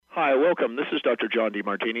Hi, welcome. This is Dr. John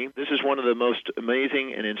DeMartini. This is one of the most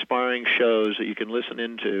amazing and inspiring shows that you can listen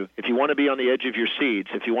into. If you want to be on the edge of your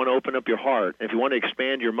seats, if you want to open up your heart, if you want to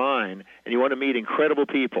expand your mind, and you want to meet incredible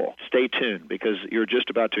people, stay tuned because you're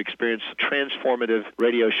just about to experience a transformative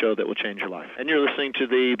radio show that will change your life. And you're listening to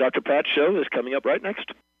the Dr. Pat Show that's coming up right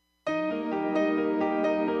next.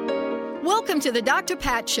 Welcome to the Dr.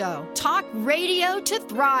 Pat Show. Talk radio to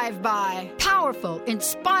thrive by. Powerful,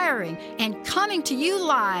 inspiring, and coming to you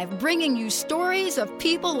live, bringing you stories of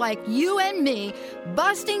people like you and me,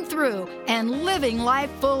 busting through and living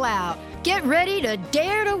life full out. Get ready to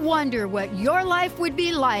dare to wonder what your life would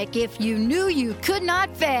be like if you knew you could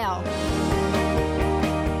not fail.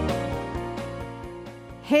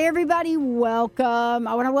 Hey, everybody, welcome.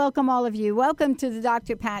 I want to welcome all of you. Welcome to the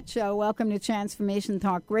Dr. Pat Show. Welcome to Transformation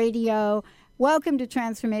Talk Radio. Welcome to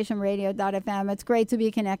transformationradio.fm. It's great to be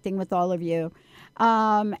connecting with all of you.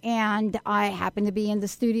 And I happen to be in the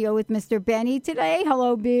studio with Mr. Benny today.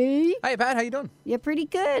 Hello, B. Hi, Pat. How you doing? Yeah, pretty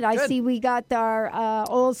good. I see we got our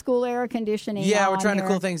old school air conditioning. Yeah, we're trying here to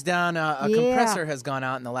cool things down. A compressor has gone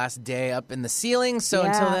out in the last day up in the ceiling. So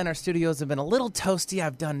until then, our studios have been a little toasty.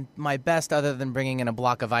 I've done my best other than bringing in a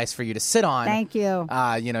block of ice for you to sit on. Thank you.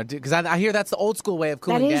 Because I hear that's the old school way of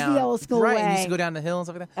cooling down. That is the old school way. Right, you used to go down the hill and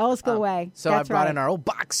stuff like that. Old school way. So I brought in our old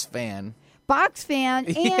box fan. Box fan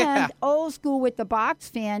and old school with the box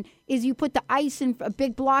fan is you put the ice in a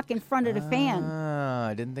big block in front of the fan.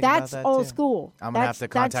 I didn't think about that. That's old school. I'm going to have to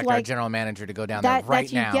contact our general manager to go down there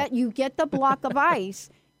right now. You get the block of ice,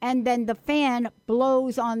 and then the fan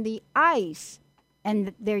blows on the ice,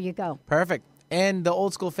 and there you go. Perfect. And the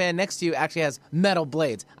old school fan next to you actually has metal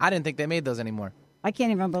blades. I didn't think they made those anymore. I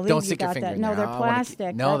can't even believe Don't you stick got your finger that. in No, there. they're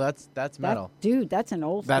plastic. That's metal. Dude, that's an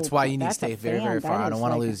old school. That's why you need to That's stay a very, fan. very far. I don't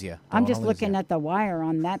want to lose you. I'm just looking at the wire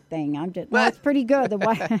on that thing. It's pretty good. The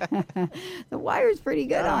wire, the wire's pretty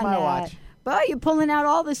good on my that. watch. But you're pulling out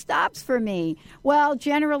all the stops for me. Well,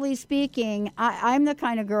 generally speaking, I'm the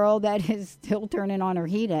kind of girl that is still turning on her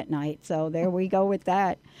heat at night. So there we go with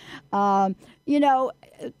that.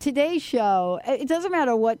 Today's show, it doesn't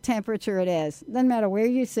matter what temperature it is. It doesn't matter where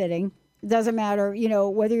you're sitting. It doesn't matter,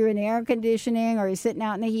 whether you're in air conditioning or you're sitting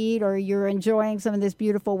out in the heat or you're enjoying some of this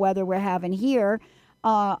beautiful weather we're having here.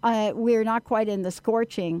 We're not quite in the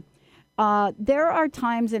scorching. There are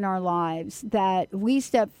times in our lives that we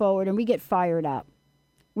step forward and we get fired up.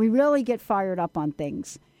 We really get fired up on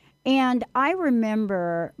things. And I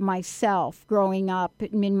remember myself growing up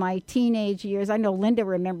in my teenage years. I know Linda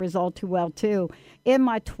remembers all too well, too. In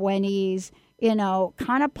my 20s,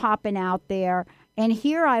 kind of popping out there. And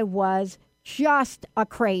here I was, just a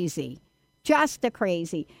crazy.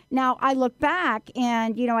 Now, I look back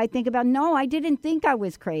and, I think about, no, I didn't think I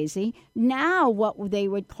was crazy. Now what they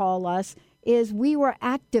would call us is we were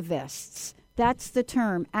activists. That's the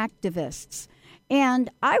term, activists.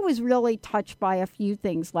 And I was really touched by a few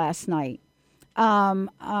things last night.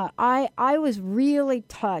 I was really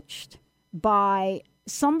touched by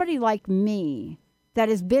somebody like me that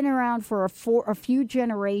has been around for a few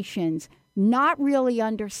generations, not really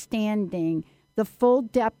understanding the full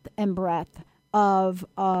depth and breadth of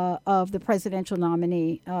the presidential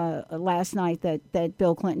nominee last night that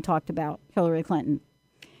Bill Clinton talked about, Hillary Clinton.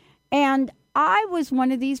 And I was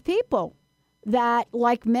one of these people that,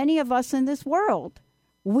 like many of us in this world,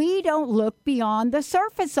 we don't look beyond the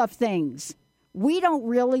surface of things. We don't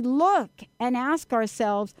really look and ask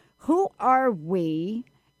ourselves, who are we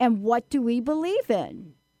and what do we believe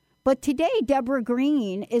in? But today, Deborah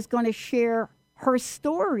Greene is going to share her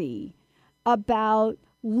story about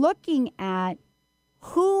looking at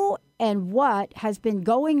who and what has been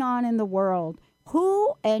going on in the world,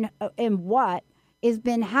 who and what has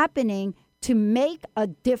been happening to make a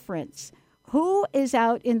difference, who is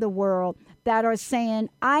out in the world that are saying,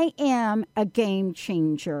 I am a game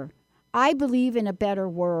changer. I believe in a better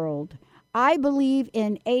world. I believe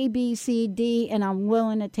in A, B, C, D, and I'm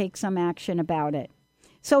willing to take some action about it.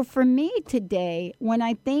 So for me today, when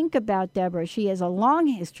I think about Deborah, she has a long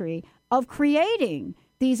history of creating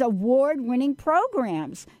these award-winning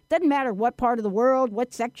programs. Doesn't matter what part of the world,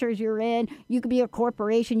 what sectors you're in. You could be a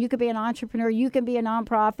corporation. You could be an entrepreneur. You can be a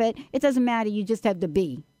nonprofit. It doesn't matter. You just have to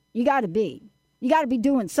be. You got to be. You got to be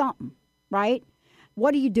doing something, right?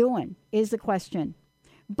 What are you doing is the question.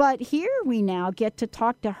 But here we now get to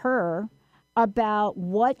talk to her about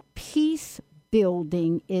what peace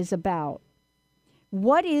building is about.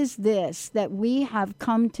 What is this that we have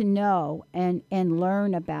come to know and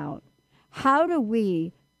learn about? How do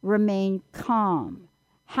we remain calm?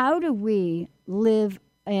 How do we live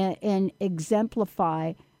and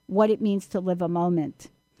exemplify what it means to live a moment?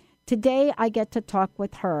 Today, I get to talk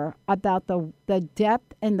with her about the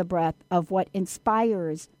depth and the breadth of what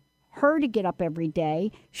inspires her to get up every day.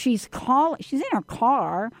 She's in her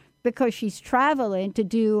car because she's traveling to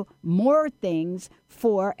do more things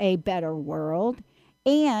for a better world.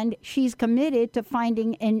 And she's committed to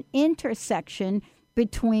finding an intersection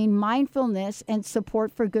between mindfulness and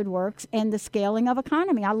support for good works and the scaling of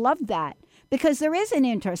economy. I love that because there is an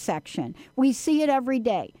intersection. We see it every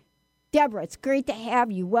day. Deborah, it's great to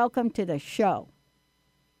have you. Welcome to the show.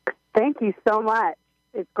 Thank you so much.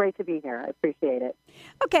 It's great to be here. I appreciate it.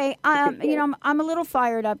 Okay, I'm a little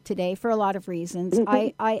fired up today for a lot of reasons.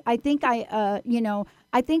 I think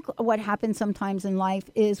what happens sometimes in life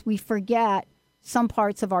is we forget some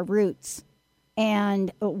parts of our roots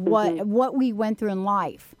and what we went through in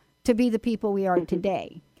life to be the people we are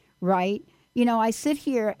today, right? I sit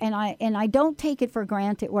here and I don't take it for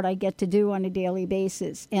granted what I get to do on a daily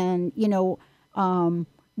basis. And,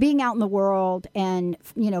 being out in the world and,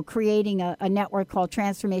 creating a network called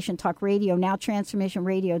Transformation Talk Radio, now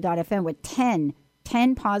transformationradio.fm with 10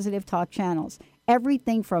 positive talk channels.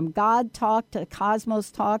 Everything from God Talk to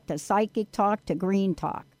Cosmos Talk to Psychic Talk to Greene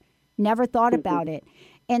Talk. Never thought about it.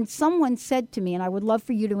 And someone said to me, and I would love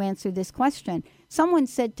for you to answer this question, someone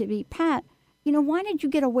said to me, Pat, why did you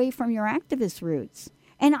get away from your activist roots?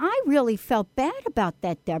 And I really felt bad about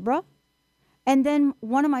that, Deborah. And then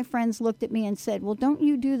one of my friends looked at me and said, well, don't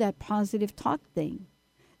you do that positive talk thing?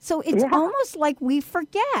 So it's almost like we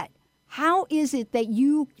forget. How is it that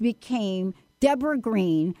you became Deborah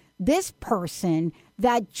Greene, this person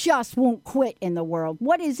that just won't quit in the world?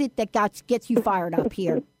 What is it that gets you fired up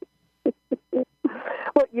here?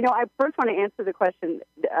 Well, I first want to answer the question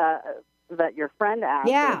that your friend asked,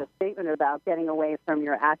 or the statement about getting away from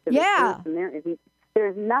your activist roots. And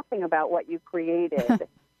there's nothing about what you created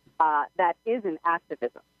that isn't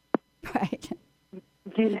activism. Right.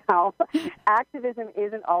 Activism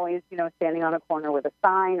isn't always, standing on a corner with a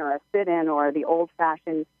sign or a sit-in or the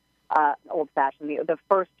old-fashioned, the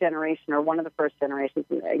first generation or one of the first generations,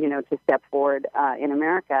 to step forward in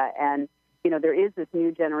America. And, there is this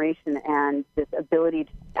new generation and this ability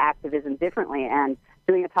to activism differently. And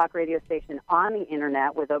doing a talk radio station on the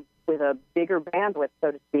internet with a bigger bandwidth,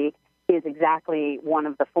 so to speak, is exactly one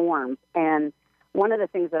of the forms. And one of the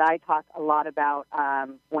things that I talk a lot about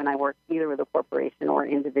when I work either with a corporation or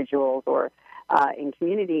individuals or in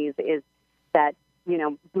communities is that,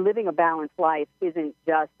 living a balanced life isn't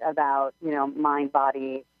just about, mind,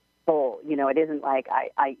 body, soul. It isn't like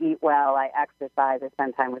I eat well, I exercise, I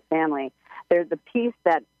spend time with family. There's the piece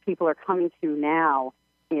that people are coming to now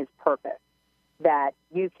is purpose, that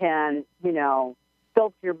you can,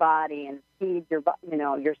 sculpt your body and feed your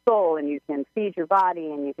soul, and you can feed your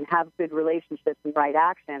body and you can have good relationships and right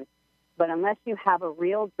action. But unless you have a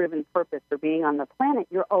real driven purpose for being on the planet,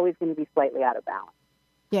 you're always going to be slightly out of balance.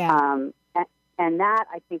 Yeah. And that,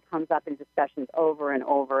 I think, comes up in discussions over and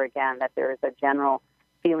over again, that there is a general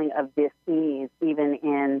feeling of dis-ease, even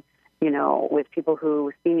in, with people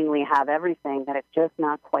who seemingly have everything, that it's just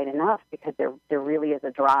not quite enough because there really is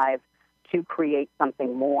a drive to create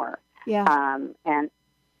something more. Yeah. And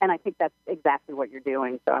I think that's exactly what you're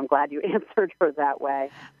doing. So I'm glad you answered her that way.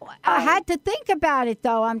 I had to think about it,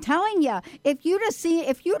 though. I'm telling you, if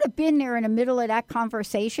you'd have been there in the middle of that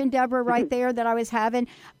conversation, Deborah, right there that I was having,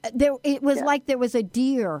 it was like there was a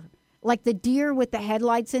deer, like the deer with the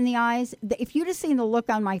headlights in the eyes. If you'd have seen the look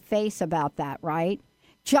on my face about that, right?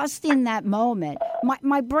 Just in that moment,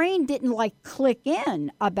 my brain didn't click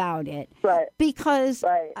in about it, right? Because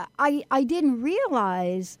I didn't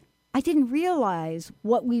realize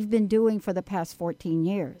what we've been doing for the past 14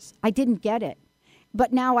 years. I didn't get it.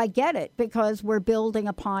 But now I get it because we're building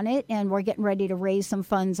upon it and we're getting ready to raise some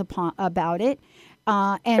funds about it.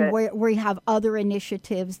 And we have other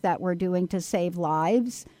initiatives that we're doing to save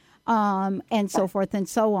lives and so forth and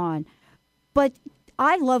so on. But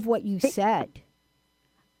I love what you said.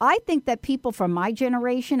 I think that people from my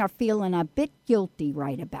generation are feeling a bit guilty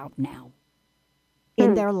right about now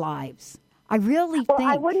in their lives. I really think.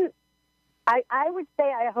 I wouldn't. I would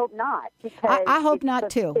say I hope not. Because I hope not,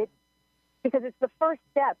 too. Because it's the first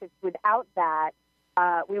step. It's without that,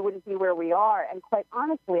 we wouldn't be where we are. And quite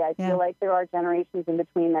honestly, I feel like there are generations in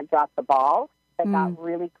between that dropped the ball, that got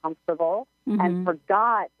really comfortable and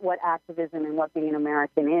forgot what activism and what being an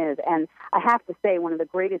American is. And I have to say, one of the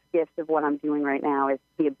greatest gifts of what I'm doing right now is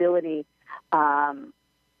the ability,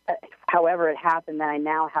 however it happened, that I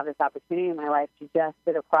now have this opportunity in my life to just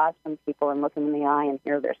sit across from people and look them in the eye and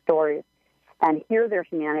hear their stories and hear their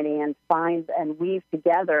humanity and find and weave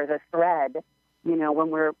together the thread, when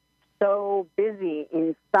we're so busy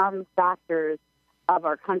in some factors of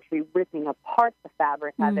our country ripping apart the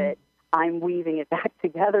fabric of it, I'm weaving it back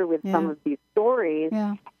together with some of these stories.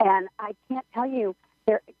 Yeah. And I can't tell you,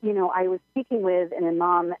 I was speaking with an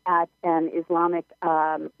imam at an Islamic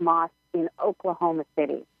mosque in Oklahoma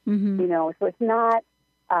City. So it's not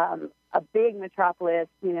a big metropolis,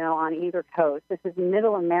 on either coast. This is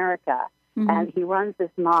middle America, and he runs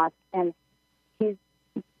this mosque, and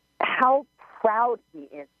how proud he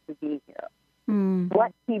is to be here,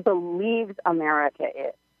 what he believes America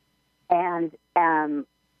is. And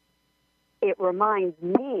it reminds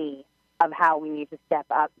me of how we need to step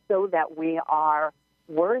up so that we are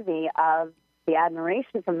worthy of the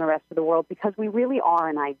admiration from the rest of the world, because we really are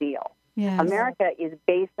an ideal. Yes. America is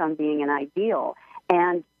based on being an ideal.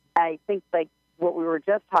 And I think, like what we were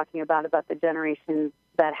just talking about the generations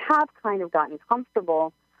that have kind of gotten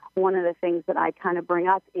comfortable, one of the things that I kind of bring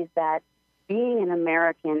up is that being an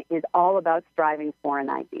American is all about striving for an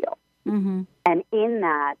ideal. And in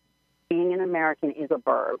that, being an American is a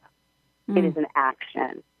verb. It is an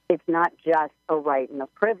action. It's not just a right and a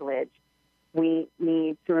privilege. We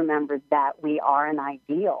need to remember that we are an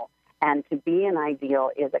ideal. And to be an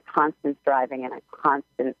ideal is a constant striving and a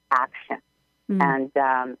constant action. And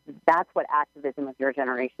that's what activism of your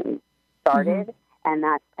generation started. And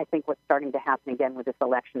that's, I think, what's starting to happen again with this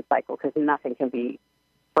election cycle, because nothing can be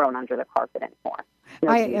thrown under the carpet anymore.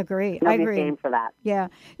 I agree. Nobody's game for that. Yeah.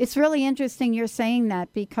 It's really interesting you're saying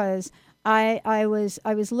that, because I was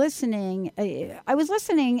listening. I was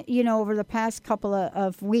listening, over the past couple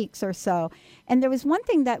of weeks or so, and there was one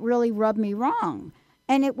thing that really rubbed me wrong,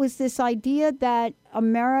 and it was this idea that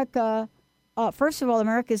America. First of all,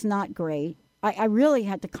 America is not great. I really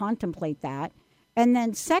had to contemplate that, and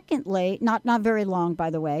then secondly, not very long,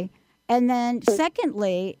 by the way, and then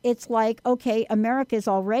secondly, it's like, okay, America is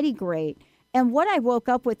already great, and what I woke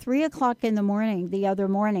up with 3:00 in the morning the other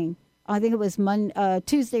morning. I think it was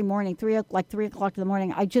Tuesday morning, 3 o'clock in the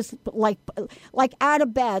morning. I just like out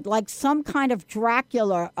of bed, like some kind of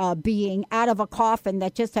Dracula being out of a coffin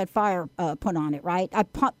that just had fire put on it. Right, I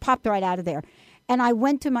popped right out of there, and I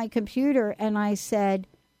went to my computer and I said,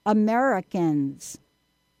 "Americans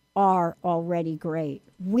are already great.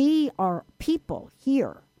 We are people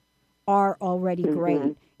here are already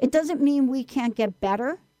great. It doesn't mean we can't get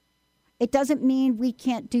better. It doesn't mean we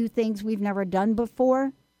can't do things we've never done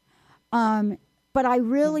before." But I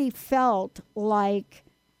really felt like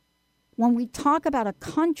when we talk about a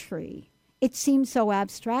country, it seems so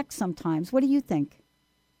abstract sometimes. What do you think?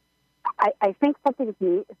 I think something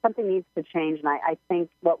needs to change, and I think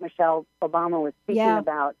what Michelle Obama was speaking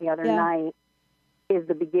about the other night is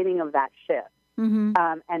the beginning of that shift.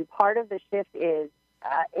 And part of the shift is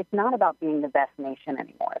it's not about being the best nation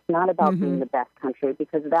anymore. It's not about being the best country,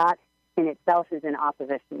 because that in itself is in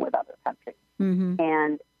opposition with other countries.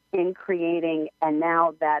 And in creating, and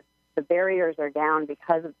now that the barriers are down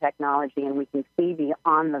because of technology and we can see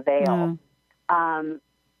beyond the veil,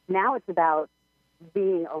 now it's about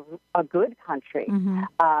being a good country,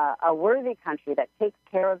 a worthy country that takes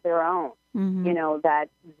care of their own, that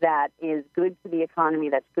is good to the economy,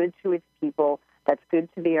 that's good to its people, that's good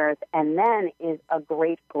to the earth, and then is a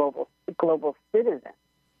great global citizen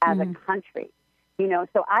as a country.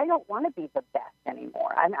 So I don't want to be the best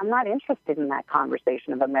anymore. I'm not interested in that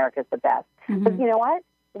conversation of America's the best. Because you know what?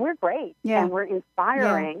 We're great and we're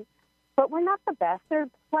inspiring, but we're not the best. There are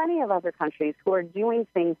plenty of other countries who are doing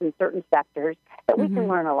things in certain sectors that we can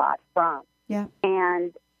learn a lot from.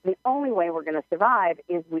 And the only way we're going to survive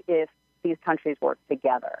is if these countries work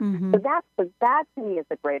together. So that to me is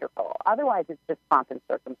the greater goal. Otherwise, it's just pomp and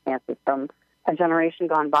circumstances from a generation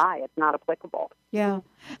gone by. It's not applicable. Yeah.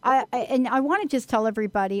 And I want to just tell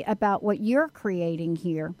everybody about what you're creating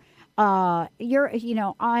here.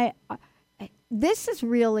 This is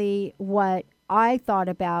really what I thought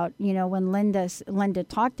about, when Linda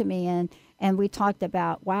talked to me and we talked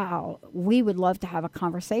about, wow, we would love to have a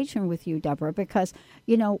conversation with you, Deborah, because,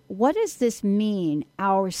 what does this mean?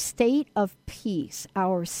 Our state of peace,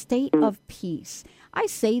 of peace. I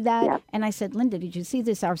say that, and I said, Linda, did you see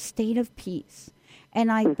this? Our state of peace. And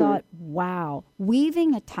I thought, wow,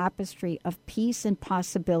 weaving a tapestry of peace and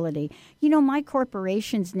possibility. My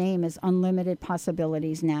corporation's name is Unlimited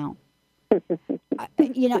Possibilities now.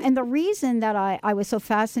 And the reason that I was so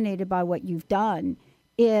fascinated by what you've done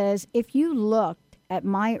is if you looked at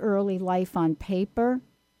my early life on paper,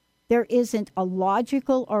 there isn't a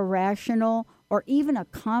logical or rational or even a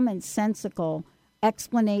commonsensical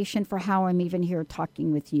explanation for how I'm even here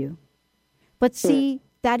talking with you. But see,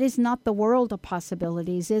 that is not the world of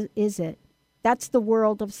possibilities, is it? That's the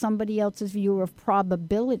world of somebody else's view of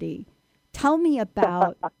probability. Tell me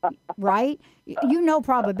about, right? You know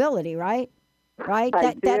probability, right? right?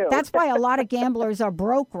 That's why a lot of gamblers are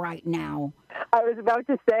broke right now. I was about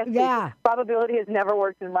to say, probability has never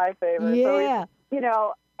worked in my favor. Yeah.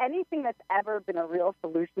 So anything that's ever been a real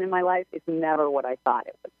solution in my life is never what I thought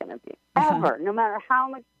it was going to be. Ever. No matter how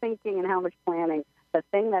much thinking and how much planning, the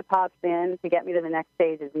thing that pops in to get me to the next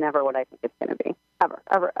stage is never what I think it's going to be. Ever,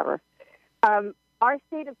 ever, ever. Our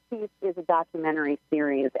State of Peace is a documentary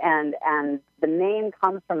series, and the name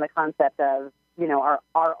comes from the concept of,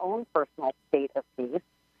 our own personal state of peace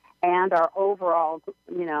and our overall,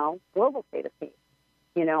 global state of peace.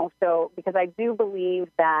 So because I do believe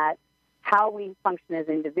that how we function as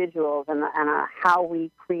individuals and how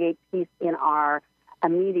we create peace in our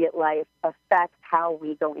immediate life affects how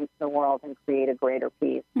we go into the world and create a greater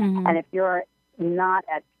peace. Mm-hmm. And if you're not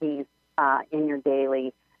at peace in your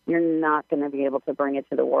daily, you're not going to be able to bring it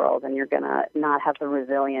to the world, and you're going to not have the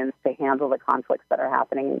resilience to handle the conflicts that are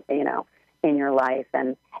happening, in your life.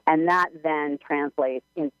 And that then translates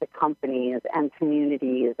into companies and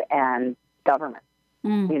communities and governments,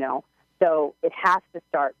 So it has to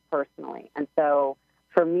start personally. And so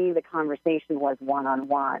for me, the conversation was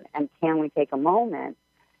one-on-one. And can we take a moment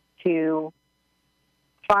to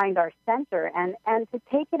find our center and to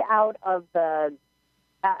take it out of the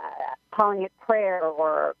calling it prayer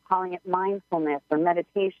or calling it mindfulness or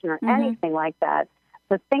meditation or anything like that.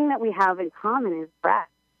 The thing that we have in common is breath,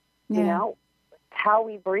 how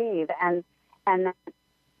we breathe. And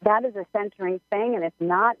that is a centering thing, and it's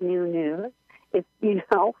not new news. It's,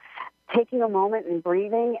 taking a moment and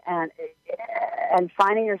breathing and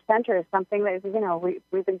finding your center is something that,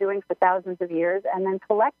 we've been doing for thousands of years, and then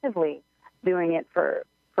collectively doing it for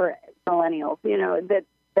millennials,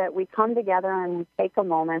 that we come together and we take a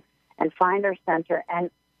moment and find our center. And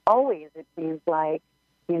always it seems like,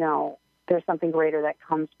 there's something greater that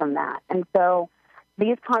comes from that. And so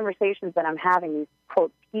these conversations that I'm having, these,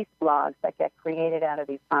 quote, peace blogs that get created out of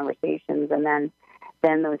these conversations, and then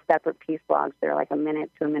those separate peace blogs, they're like a minute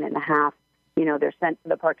to a minute and a half, they're sent to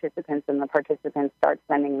the participants, and the participants start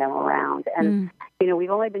sending them around. And, we've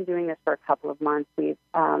only been doing this for a couple of months. We've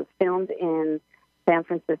filmed in San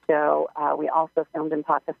Francisco. We also filmed in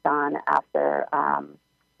Pakistan after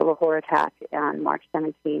the Lahore attack on March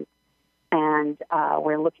 17th. And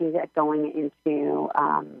we're looking at going into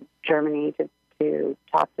Germany to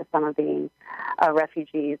talk to some of the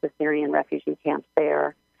refugees, the Syrian refugee camps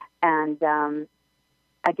there. And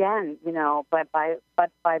again, but by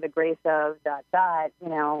the grace of ...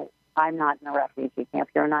 I'm not in a refugee camp.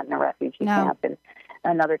 You're not in a refugee camp. And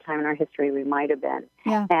another time in our history, we might have been.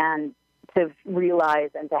 Yeah. And to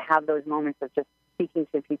realize and to have those moments of just speaking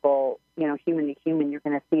to people, human to human, you're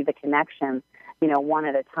going to see the connection, one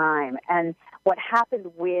at a time. And what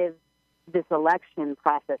happened with this election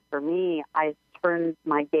process for me, I turned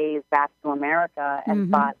my gaze back to America and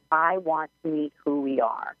thought, I want to meet who we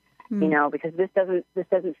are, because this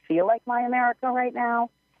doesn't feel like my America right now,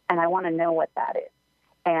 and I want to know what that is.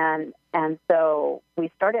 And so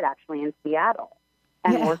we started actually in Seattle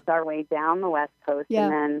and worked our way down the West Coast,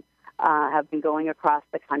 and then have been going across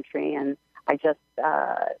the country. And I just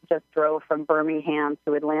drove from Birmingham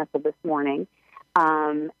to Atlanta this morning,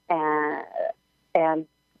 and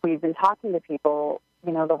we've been talking to people,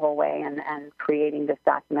 the whole way, and creating this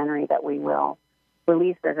documentary that we will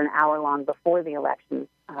release as an hour-long before the elections.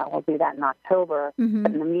 We'll do that in October.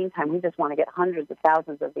 But in the meantime, we just want to get hundreds of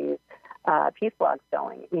thousands of these peace blogs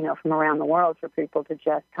going, from around the world, for people to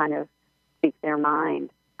just kind of speak their mind.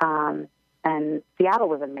 And Seattle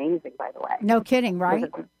was amazing, by the way. No kidding, right?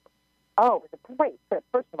 It was a great trip.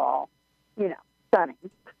 First of all, stunning.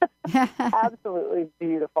 Absolutely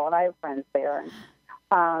beautiful. And I have friends there.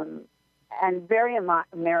 And very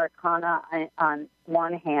Americana on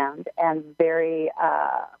one hand, and very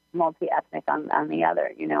multi-ethnic on the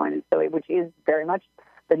other, and so which is very much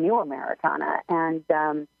the new Americana. And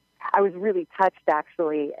I was really touched,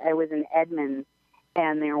 actually. I was in Edmonds,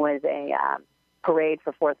 and there was a parade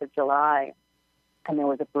for 4th of July, and there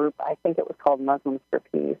was a group, I think it was called Muslims for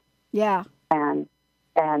Peace. Yeah. And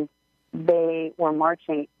they were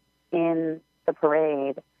marching in the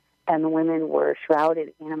parade, and the women were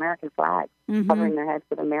shrouded in American flags, covering their heads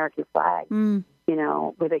with American flags,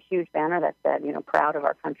 with a huge banner that said, proud of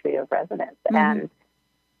our country of residence. And,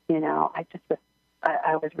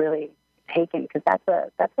 I was really taken, because that's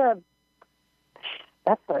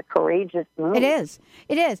a courageous move. It is.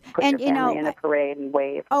 Put and your family in a parade and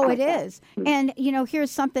wave. Oh, it is. And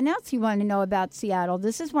here's something else you want to know about Seattle.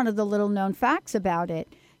 This is one of the little known facts about it.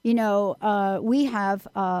 We have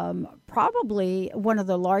probably one of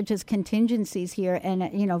the largest contingencies here,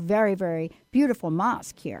 and very, very beautiful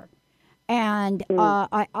mosque here. And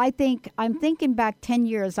I think I'm thinking back 10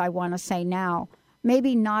 years, I want to say now,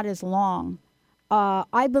 maybe not as long.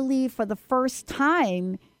 I believe for the first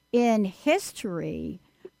time in history,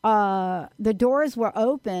 the doors were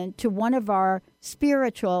open to one of our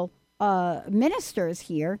spiritual ministers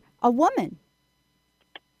here, a woman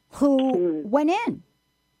who went in.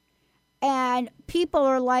 And people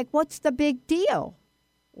are like, what's the big deal?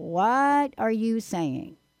 What are you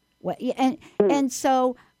saying? And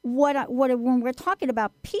so when we're talking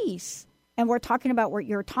about peace and we're talking about what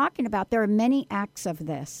you're talking about, there are many acts of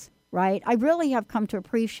this, right? I really have come to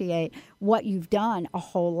appreciate what you've done a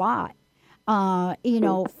whole lot,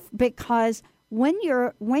 because when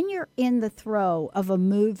you're in the throe of a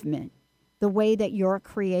movement, the way that you're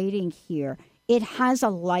creating here, it has a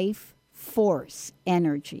life force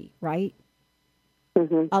energy, right?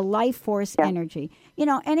 Mm-hmm. A life force energy.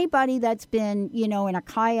 Anybody that's been, in a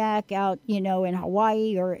kayak out, in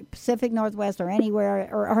Hawaii or Pacific Northwest or anywhere,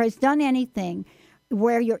 or has done anything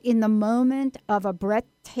where you're in the moment of a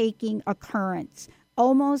breathtaking occurrence,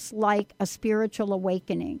 almost like a spiritual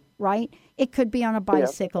awakening, right? It could be on a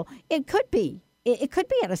bicycle. Yeah. It could be. It could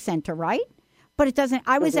be at a center, right? But it doesn't.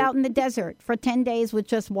 I was out in the desert for 10 days with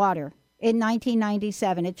just water in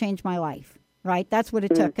 1997. It changed my life. Right, that's what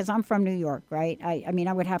it took, because I'm from New York, right? I mean,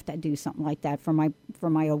 I would have to do something like that for my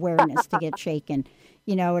awareness to get shaken.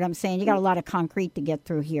 You know what I'm saying? You got a lot of concrete to get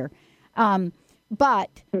through here.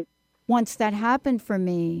 But once that happened for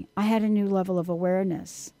me, I had a new level of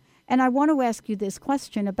awareness. And I want to ask you this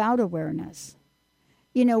question about awareness.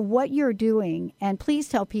 What you're doing, and please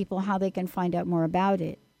tell people how they can find out more about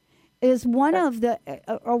it, is one of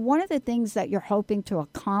the things that you're hoping to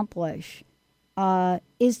accomplish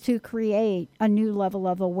is to create a new level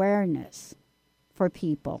of awareness for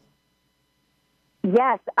people.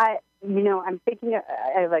 Yes, I'm thinking.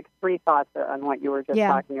 I have like three thoughts on what you were just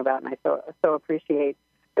talking about, and I so appreciate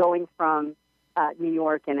going from New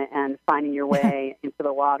York and finding your way into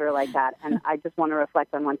the water like that. And I just want to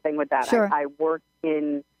reflect on one thing with that. Sure. I worked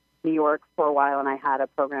in New York for a while, and I had a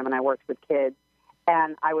program, and I worked with kids,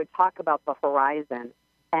 and I would talk about the horizon.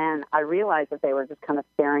 And I realized that they were just kind of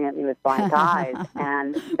staring at me with blank eyes,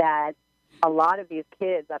 and that a lot of these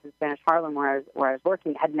kids up in Spanish Harlem, where I was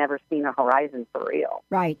working, had never seen a horizon for real.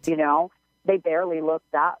 Right. They barely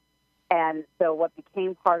looked up. And so what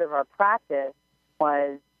became part of our practice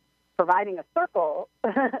was providing a circle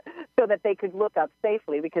so that they could look up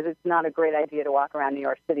safely, because it's not a great idea to walk around New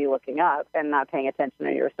York City looking up and not paying attention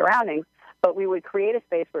to your surroundings. But we would create a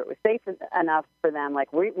space where it was safe enough for them,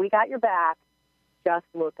 like, we got your back. Just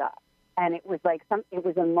look up. And it was like it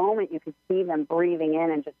was a moment you could see them breathing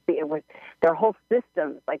in, and just see it was their whole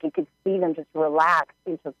systems. Like, you could see them just relax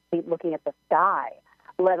into looking at the sky,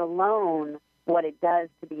 let alone what it does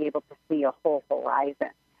to be able to see a whole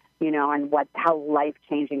horizon, and how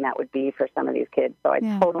life-changing that would be for some of these kids. So I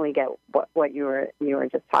totally get what you were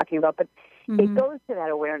just talking about. But it goes to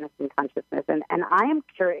that awareness and consciousness. And I am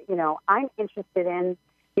curious, I'm interested in,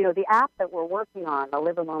 the app that we're working on, the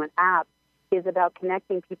Live a Moment app, is about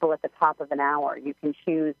connecting people at the top of an hour. You can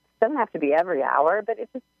choose, it doesn't have to be every hour, but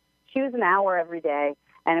it's just choose an hour every day,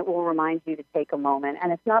 and it will remind you to take a moment.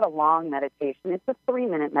 And it's not a long meditation. It's a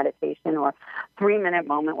 3-minute meditation or 3-minute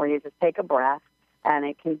moment where you just take a breath, and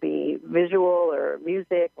it can be visual or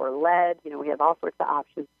music or LED. We have all sorts of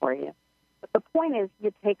options for you. But the point is,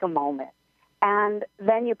 you take a moment, and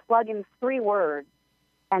then you plug in 3 words,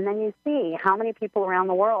 and then you see how many people around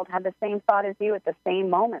the world have the same thought as you at the same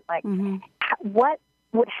moment. Like, what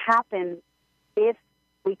would happen if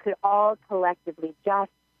we could all collectively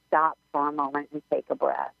just stop for a moment and take a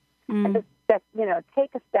breath? And just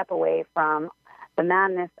take a step away from the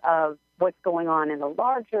madness of what's going on in the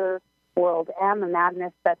larger world and the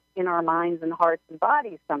madness that's in our minds and hearts and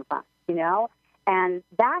bodies sometimes, And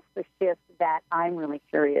that's the shift that I'm really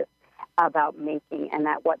curious about making, and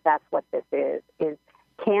that's what this is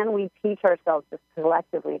can we teach ourselves just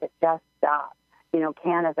collectively to just stop?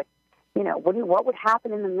 What would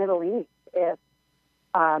happen in the Middle East if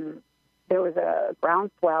there was a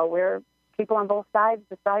groundswell where people on both sides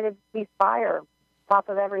decided to cease fire top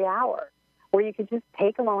of every hour, where you could just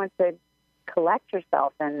take a moment to collect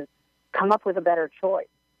yourself and come up with a better choice?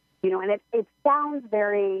 And it sounds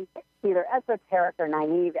very either esoteric or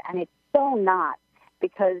naive, and it's so not,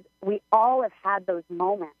 because we all have had those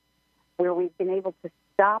moments where we've been able to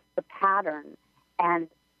stop the pattern and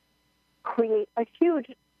create a huge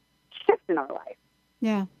shift in our life.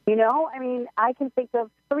 Yeah. I can think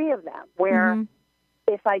of 3 of them where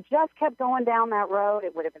if I just kept going down that road,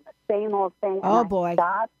 it would have been the same old thing. Oh, boy. I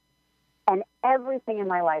stopped, and everything in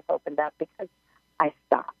my life opened up because I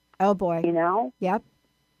stopped. Oh, boy. Yep.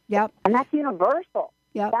 Yep. And that's universal.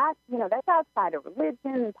 Yep. That's outside of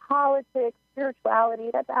religion, politics,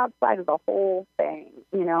 spirituality. That's outside of the whole thing,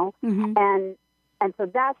 Mm-hmm. And so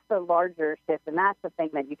that's the larger shift, and that's the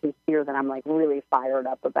thing that you can hear that I'm like really fired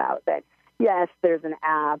up about. That yes, there's an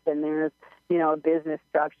app and there's a business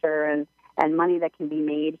structure and money that can be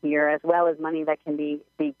made here, as well as money that can be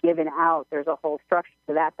given out. There's a whole structure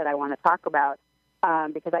to that I want to talk about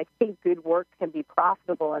because I think good work can be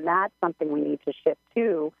profitable, and that's something we need to shift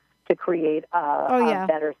to create a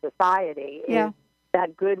better society. Yeah. Is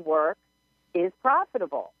that good work is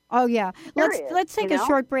profitable. Oh, yeah. Let's take a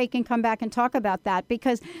short break and come back and talk about that,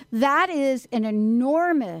 because that is an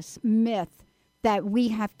enormous myth that we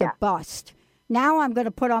have to bust. Now I'm going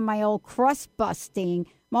to put on my old crust busting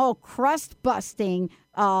methodology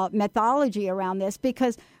around this,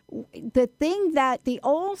 because the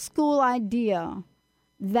old school idea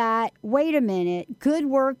that, wait a minute, good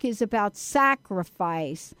work is about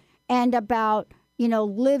sacrifice and about,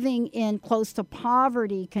 living in close to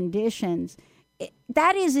poverty conditions.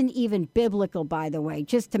 That isn't even biblical, by the way,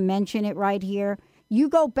 just to mention it right here. You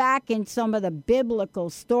go back in some of the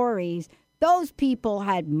biblical stories, those people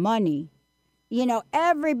had money.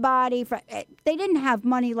 Everybody, they didn't have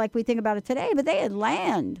money like we think about it today, but they had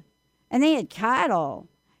land and they had cattle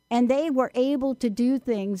and they were able to do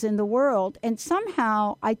things in the world. And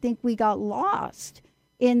somehow I think we got lost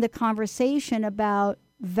in the conversation about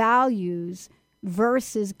values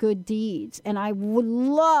versus good deeds. And I would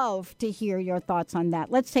love to hear your thoughts on that.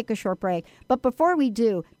 Let's take a short break. But before we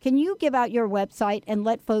do, can you give out your website and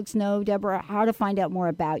let folks know, Deborah, how to find out more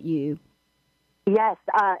about you? Yes,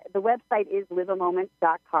 the website is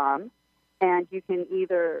liveamoment.com, and you can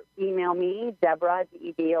either email me, Deborah,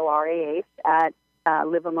 Deborah, at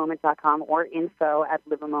liveamoment.com, or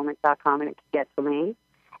info@liveamoment.com, and it can get to me.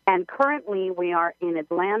 And currently we are in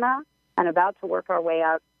Atlanta and about to work our way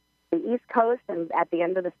out the East Coast, and at the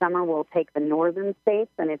end of the summer we'll take the northern states.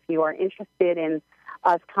 And if you are interested in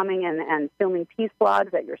us coming and filming peace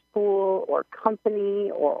blogs at your school or company,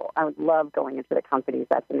 or I would love going into the companies.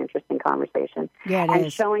 That's an interesting conversation. Yeah, and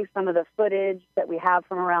is. Showing some of the footage that we have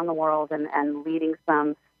from around the world and leading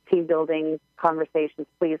some team-building conversations,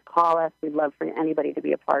 please call us. We'd love for anybody to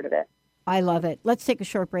be a part of it. I love it. Let's take a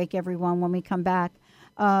short break, everyone. When we come back,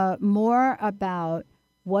 more about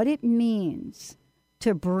what it means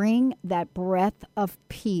to bring that breath of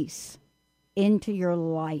peace into your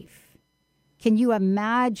life. Can you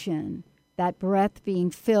imagine that breath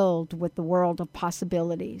being filled with the world of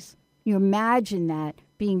possibilities? You imagine that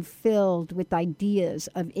being filled with ideas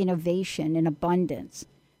of innovation and abundance.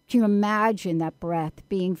 Can you imagine that breath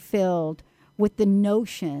being filled with the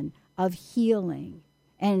notion of healing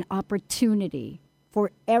and opportunity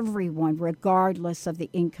for everyone, regardless of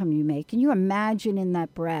the income you make? Can you imagine in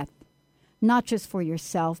that breath, not just for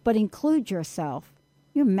yourself, but include yourself?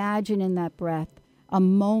 You imagine in that breath a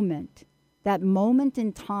moment, that moment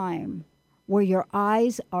in time where your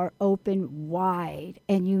eyes are open wide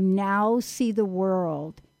and you now see the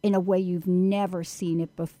world in a way you've never seen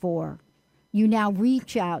it before. You now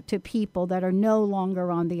reach out to people that are no longer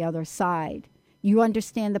on the other side. You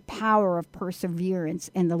understand the power of perseverance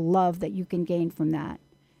and the love that you can gain from that.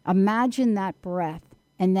 Imagine that breath,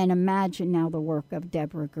 and then imagine now the work of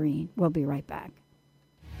Deborah Greene. We'll be right back.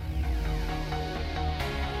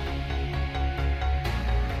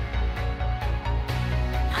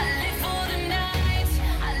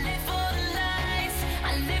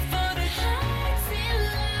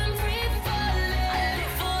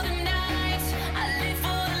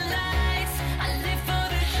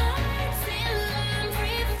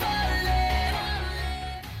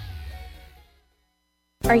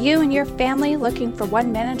 Are you and your family looking for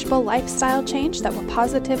one manageable lifestyle change that will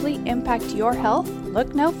positively impact your health?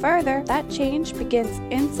 Look no further. That change begins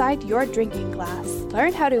inside your drinking glass.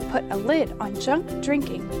 Learn how to put a lid on junk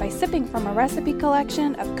drinking by sipping from a recipe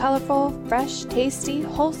collection of colorful, fresh, tasty,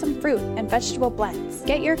 wholesome fruit and vegetable blends.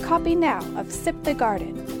 Get your copy now of Sip the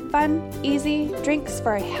Garden. Fun, easy drinks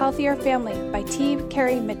for a healthier family by T.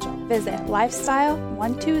 Carey Mitchell. Visit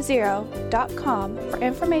lifestyle120.com for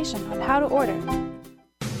information on how to order.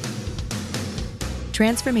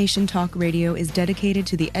 Transformation Talk Radio is dedicated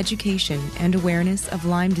to the education and awareness of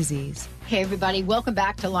Lyme disease. Hey, everybody. Welcome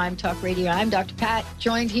back to Lyme Talk Radio. I'm Dr. Pat,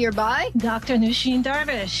 joined here by Dr. Nusheen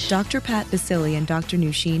Darvish. Dr. Pat Basili and Dr.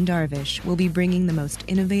 Nusheen Darvish will be bringing the most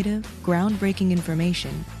innovative, groundbreaking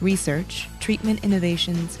information, research, treatment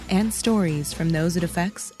innovations, and stories from those it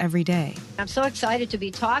affects every day. I'm so excited to be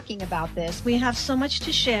talking about this. We have so much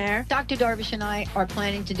to share. Dr. Darvish and I are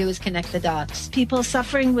planning to do is connect the dots. People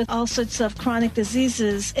suffering with all sorts of chronic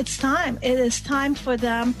diseases, it's time. It is time for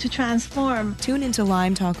them to transform. Tune into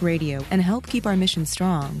Lyme Talk Radio and help keep our mission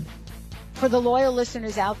strong. For the loyal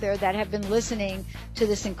listeners out there that have been listening to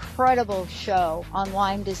this incredible show on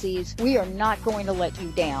Lyme disease, we are not going to let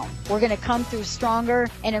you down. We're going to come through stronger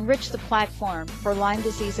and enrich the platform for Lyme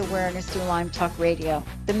disease awareness through Lyme Talk Radio.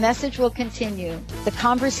 The message will continue, the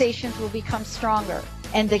conversations will become stronger,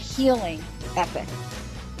 and the healing epic.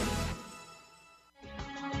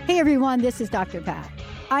 Hey everyone, this is Dr. Pat.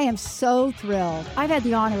 I am so thrilled. I've had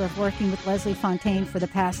the honor of working with Leslie Fontaine for the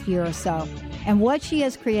past year or so. And what she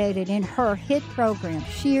has created in her hit program,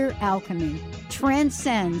 Sheer Alchemy,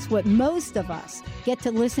 transcends what most of us get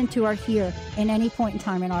to listen to or hear in any point in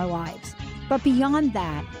time in our lives. But beyond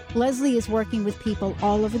that, Leslie is working with people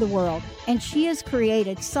all over the world, and she has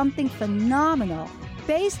created something phenomenal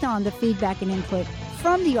based on the feedback and input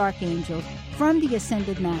from the archangels, from the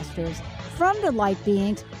ascended masters, from the light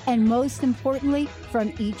beings, and most importantly,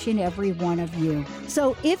 from each and every one of you.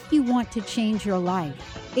 So if you want to change your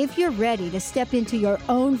life, if you're ready to step into your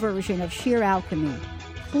own version of sheer alchemy,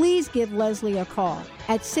 please give Leslie a call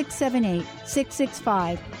at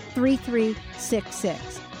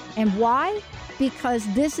 678-665-3366. And why?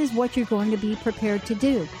 Because this is what you're going to be prepared to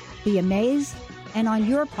do. Be amazed, and on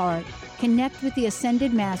your part, connect with the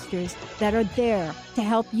ascended masters that are there to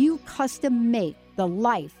help you custom make the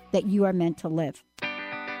life that you are meant to live.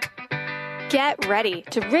 Get ready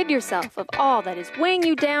to rid yourself of all that is weighing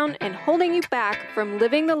you down and holding you back from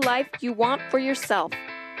living the life you want for yourself.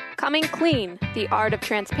 Coming Clean, The Art of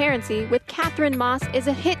Transparency with Catherine Moss is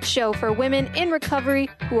a hit show for women in recovery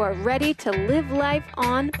who are ready to live life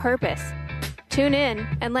on purpose. Tune in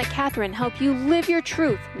and let Catherine help you live your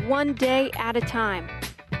truth one day at a time.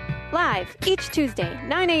 Live each Tuesday,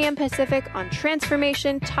 9 a.m. Pacific on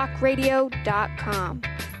TransformationTalkRadio.com.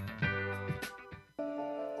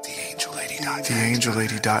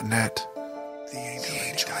 TheAngelLady.net.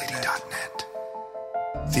 TheAngelLady.net.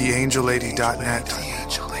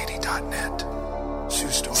 TheAngelLady.net.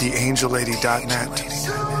 TheAngelLady.net. TheAngelLady.net.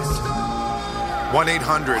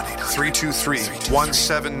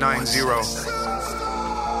 1-800-323-1790.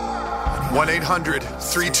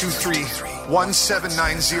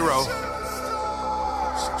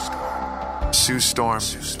 1-800-323-1790. Sue Storm.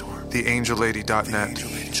 TheAngelLady.net.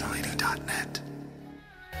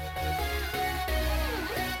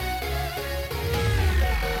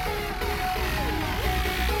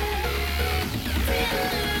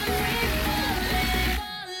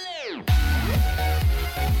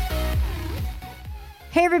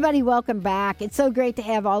 Hey, everybody, welcome back. It's so great to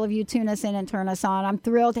have all of you tune us in and turn us on. I'm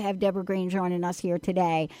thrilled to have Deborah Greene joining us here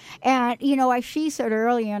today. And, you know, as she said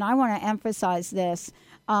earlier, and I want to emphasize this,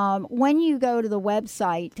 when you go to the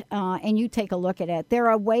website and you take a look at it, there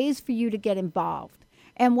are ways for you to get involved.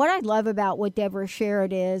 And what I love about what Deborah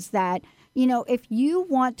shared is that, you know, if you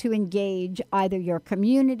want to engage either your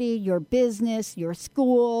community, your business, your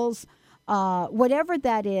schools, whatever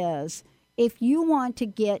that is, if you want to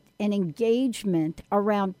get an engagement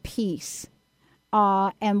around peace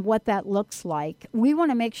and what that looks like, we want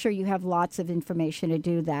to make sure you have lots of information to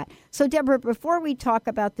do that. So, Deborah, before we talk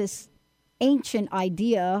about this ancient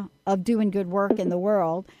idea of doing good work in the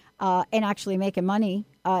world and actually making money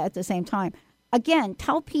at the same time, again,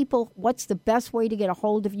 tell people what's the best way to get a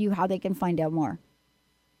hold of you, how they can find out more.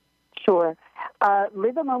 Sure.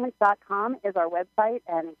 liveamoment.com is our website,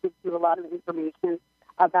 and it gives you a lot of information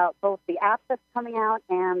about both the app that's coming out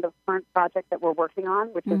and the current project that we're working on,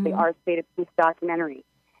 which is the Our State of Peace documentary.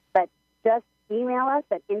 But just email us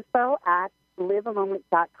at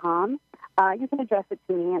info@liveamoment.com. You can address it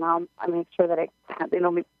to me, and I'll make sure that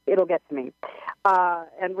it'll get to me.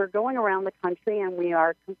 And we're going around the country, and we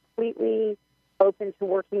are completely open to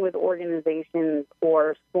working with organizations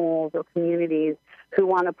or schools or communities who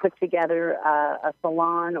want to put together a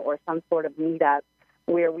salon or some sort of meetup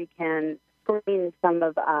where we can screen some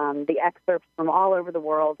of the excerpts from all over the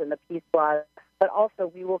world in the Peace Blog, but also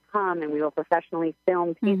we will come and we will professionally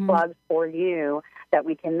film Peace Blogs for you that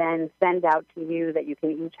we can then send out to you, that you can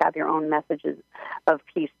each have your own messages of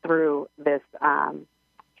peace through this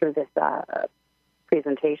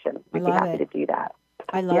presentation. We'd be happy to do that.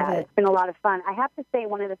 I love it. It's been a lot of fun. I have to say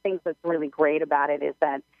one of the things that's really great about it is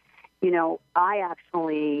that, you know, I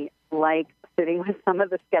actually like sitting with some of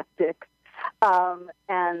the skeptics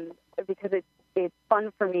And because it's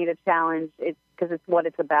fun for me to challenge, because it's what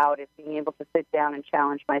it's about. It's being able to sit down and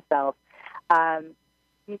challenge myself.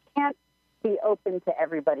 You can't be open to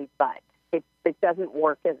everybody, but it doesn't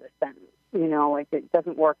work as a sentence. It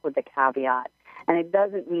doesn't work with the caveat. And it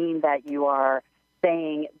doesn't mean that you are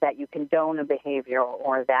saying that you condone a behavior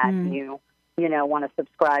or that you want to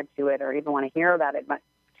subscribe to it or even want to hear about it much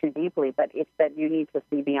too deeply, but it's that you need to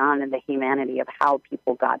see beyond the humanity of how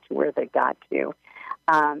people got to where they got to.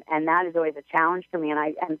 And that is always a challenge for me.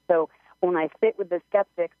 And so when I sit with the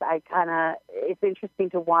skeptics, it's interesting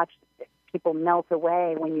to watch people melt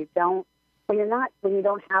away when you don't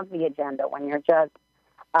have the agenda, when you're just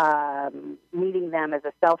meeting them as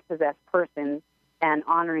a self-possessed person and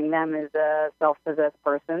honoring them as a self-possessed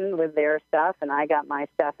person with their stuff, and I got my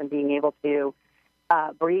stuff, and being able to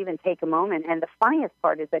breathe and take a moment. And the funniest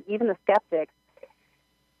part is that even the skeptics,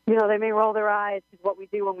 they may roll their eyes. What we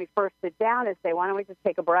do when we first sit down is say, why don't we just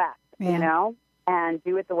take a breath, and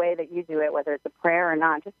do it the way that you do it, whether it's a prayer or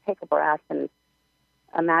not. Just take a breath and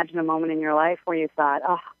imagine a moment in your life where you thought,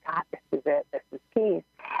 oh, God, this is it. This is peace.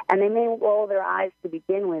 And they may roll their eyes to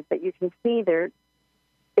begin with, but you can see their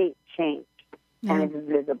state change, and it's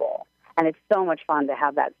visible. And it's so much fun to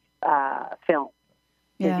have that film,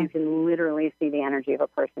 because you can literally see the energy of a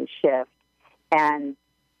person shift. And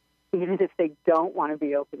even if they don't want to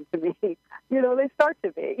be open to me, they start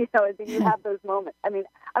to be. You have those moments. I mean,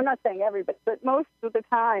 I'm not saying everybody, but most of the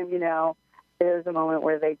time, there's a moment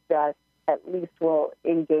where they just at least will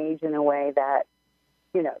engage in a way that,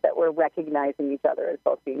 that we're recognizing each other as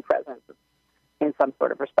both being present in some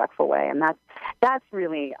sort of respectful way. And that's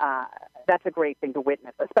really, that's a great thing to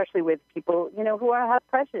witness, especially with people, who have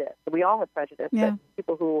prejudice. We all have prejudice, but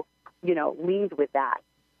people who, lead with that,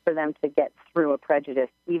 for them to get through a prejudice,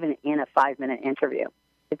 even in a 5-minute interview.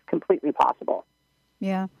 It's completely possible.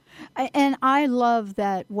 Yeah. And I love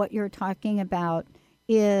that what you're talking about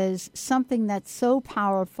is something that's so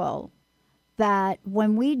powerful that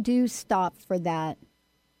when we do stop for that,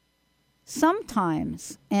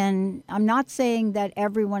 sometimes, and I'm not saying that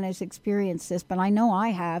everyone has experienced this, but I know I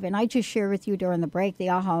have, and I just shared with you during the break the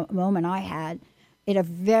aha moment I had in a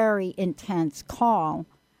very intense call.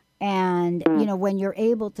 And, when you're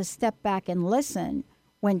able to step back and listen,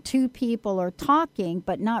 when two people are talking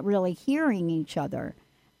but not really hearing each other,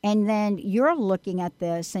 and then you're looking at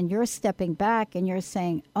this and you're stepping back and you're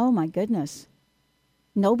saying, oh, my goodness,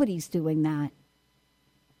 nobody's doing that.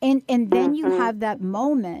 And then you have that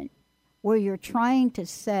moment where you're trying to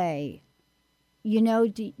say, do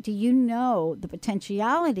you know the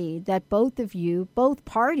potentiality that both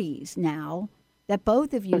parties now, that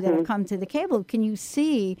both of you that have come to the table, can you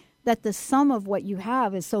see that the sum of what you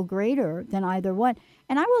have is so greater than either one?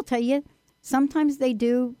 And I will tell you, sometimes they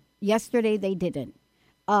do. Yesterday they didn't.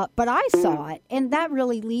 But I saw it, and that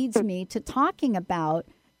really leads me to talking about,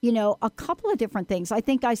 a couple of different things. I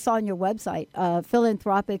think I saw on your website,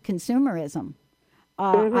 philanthropic consumerism.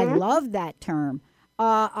 I love that term.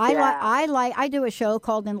 I do a show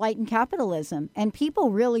called Enlightened Capitalism, and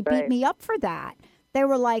people really beat me up for that. They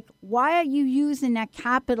were like, why are you using that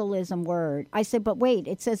capitalism word? I said, but wait,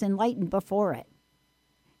 it says enlightened before it.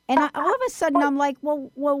 And all of a sudden I'm like, well,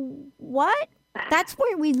 what? That's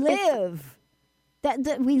where we live.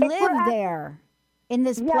 That we live there in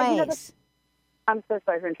this place. I'm so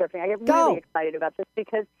sorry for interrupting. I get really excited about this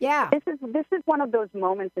because this is one of those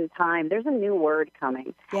moments in time. There's a new word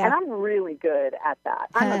coming, and I'm really good at that.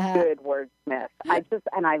 I'm a good wordsmith.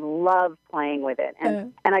 I love playing with it,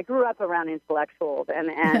 and I grew up around intellectuals,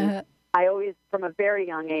 and I always, from a very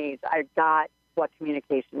young age, I got what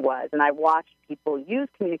communication was, and I watched people use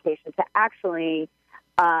communication to actually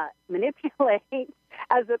manipulate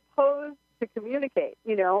as opposed to communicate.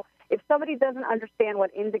 If somebody doesn't understand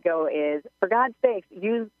what indigo is, for God's sakes,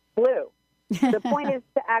 use blue. The point is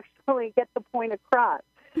to actually get the point across,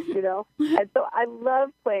 And so I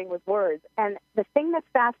love playing with words. And the thing that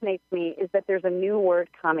fascinates me is that there's a new word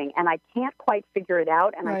coming, and I can't quite figure it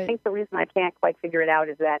out. And I think the reason I can't quite figure it out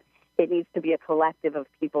is that it needs to be a collective of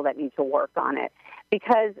people that need to work on it.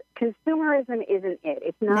 Because consumerism isn't it.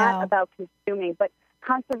 It's not about consuming, but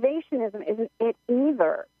conservationism isn't it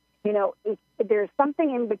either. There's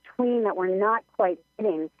something in between that we're not quite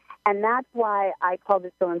hitting, and that's why I called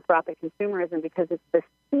it philanthropic consumerism, because it's the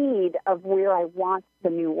seed of where I want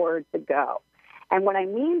the new word to go. And what I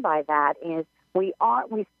mean by that is we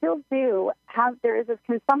still do have, there is this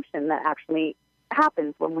consumption that actually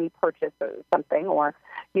happens when we purchase something or,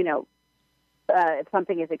 if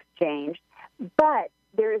something is exchanged. But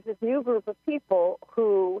there is this new group of people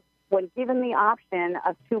who, when given the option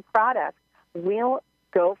of two products, will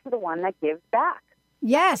go for the one that gives back.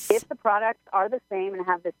 Yes. If the products are the same and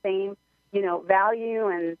have the same,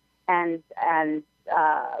 value and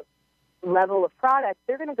level of product,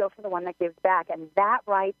 they're going to go for the one that gives back. And that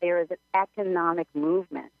right there is an economic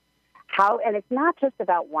movement. And it's not just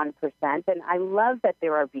about 1%. And I love that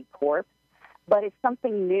there are B Corps, but it's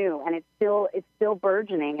something new, and it's still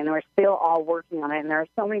burgeoning, and we're still all working on it. And there are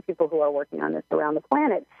so many people who are working on this around the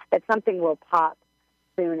planet that something will pop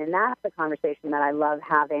soon. And that's the conversation that I love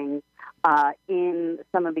having in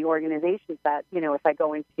some of the organizations that, if I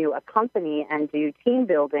go into a company and do team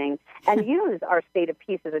building and use our State of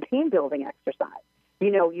Peace as a team building exercise,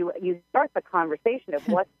 you start the conversation of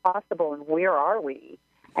what's possible and where are we,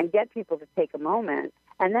 and get people to take a moment.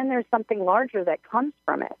 And then there's something larger that comes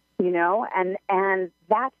from it, and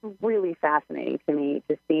that's really fascinating to me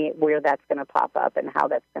to see where that's going to pop up and how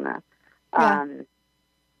that's going to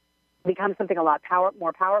become something a lot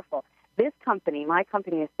more powerful. This company, my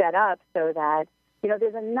company, is set up so that,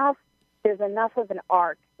 there's enough of an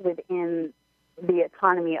arc within the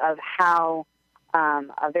economy of how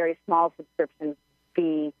a very small subscription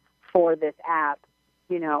fee for this app,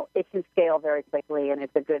 it can scale very quickly, and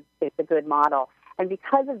it's a good model. And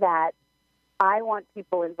because of that, I want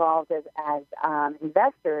people involved as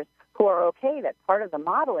investors who are okay that part of the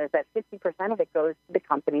model is that 50% of it goes to the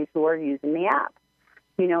companies who are using the app.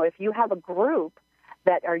 If you have a group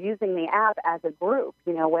that are using the app as a group,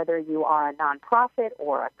 whether you are a nonprofit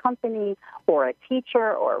or a company or a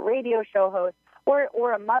teacher or a radio show host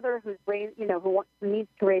or a mother who's raised, who needs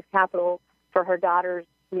to raise capital for her daughter's,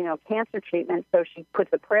 cancer treatment, so she puts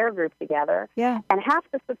a prayer group together. Yeah. And half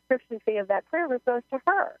the subscription fee of that prayer group goes to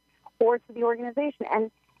her or to the organization.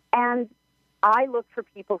 And I look for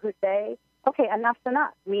people who say, okay, enough's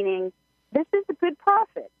enough, meaning this is a good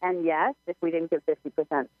profit. And yes, if we didn't give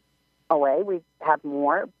 50% away, we'd have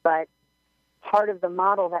more. But part of the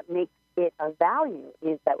model that makes it a value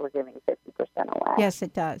is that we're giving 50% away. Yes,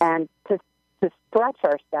 it does. And to stretch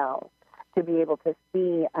ourselves to be able to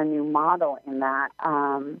see a new model in that,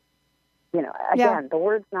 again, the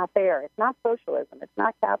word's not there. It's not socialism. It's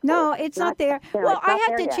not capitalism. No, it's not there. Well, I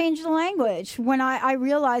had to change the language when I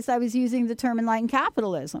realized I was using the term enlightened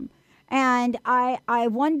capitalism. And I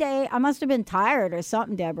one day, I must have been tired or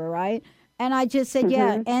something, Deborah, right? And I just said,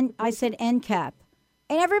 and I said NCAP.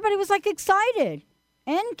 And everybody was like excited.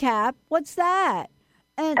 NCAP? What's that?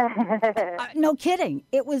 And no kidding.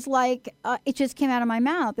 It was like, it just came out of my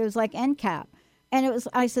mouth. It was like NCAP. And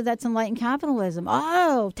I said, that's enlightened capitalism.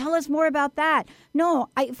 Oh, tell us more about that. No,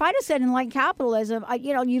 if I'd have said enlightened capitalism,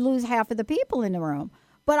 you lose half of the people in the room.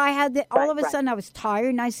 But I had all of a sudden I was tired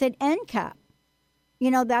and I said NCAP.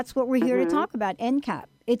 That's what we're here to talk about, NCAP.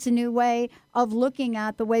 It's a new way of looking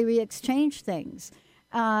at the way we exchange things.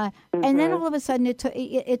 And then all of a sudden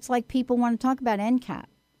it's like people want to talk about NCAP.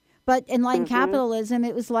 But enlightened capitalism,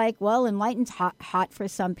 it was like, well, enlightened's hot for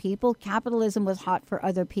some people. Capitalism was hot for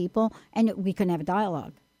other people, and we couldn't have a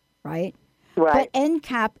dialogue, right? Right. But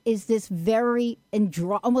NCAP is this very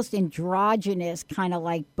almost androgynous kind of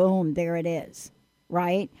like, boom, there it is,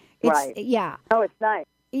 right? Right. Yeah. Oh, it's nice.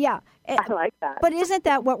 Yeah. I like that. But isn't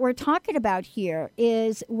that what we're talking about here?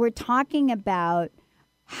 Is we're talking about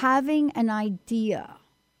having an idea.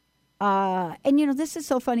 And, this is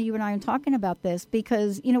so funny you and I are talking about this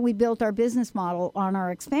because, we built our business model on our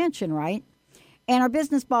expansion, right? And our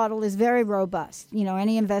business model is very robust.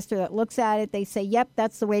 Any investor that looks at it, they say, yep,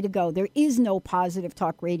 that's the way to go. There is no positive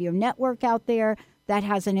talk radio network out there that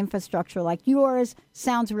has an infrastructure like yours.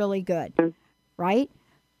 Sounds really good, right?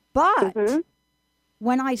 But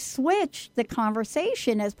when I switched the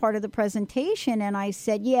conversation as part of the presentation and I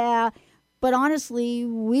said, yeah, but honestly,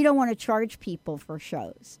 we don't want to charge people for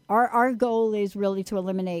shows. Our goal is really to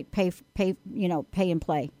eliminate pay and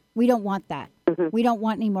play. We don't want that. We don't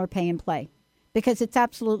want any more pay and play because it's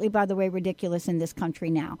absolutely, by the way, ridiculous in this country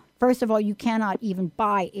now. First of all, you cannot even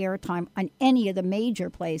buy airtime on any of the major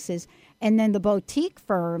places. And then the boutique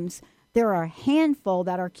firms, there are a handful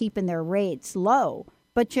that are keeping their rates low.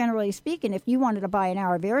 But generally speaking, if you wanted to buy an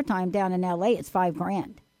hour of airtime down in L.A., it's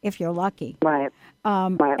 $5,000 if you're lucky. Right.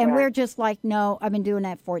 We're just like, no, I've been doing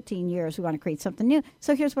that 14 years. We want to create something new.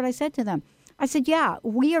 So here's what I said to them. I said, yeah,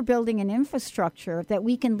 we are building an infrastructure that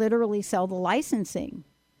we can literally sell the licensing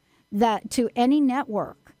to any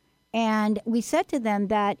network. And we said to them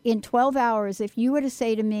that in 12 hours, if you were to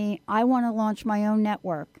say to me, I want to launch my own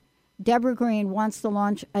network, Deborah Greene wants to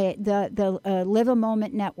launch the Live a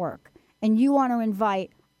Moment network, and you want to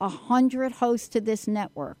invite 100 hosts to this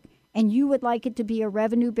network, and you would like it to be a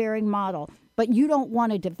revenue-bearing model, but you don't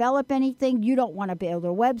want to develop anything, you don't want to build a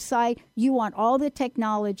website, you want all the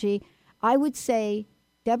technology, I would say,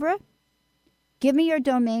 Deborah, Give me your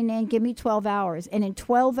domain name, give me 12 hours. And in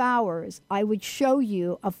 12 hours, I would show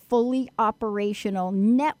you a fully operational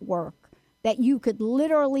network that you could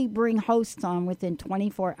literally bring hosts on within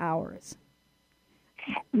 24 hours.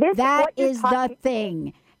 That is the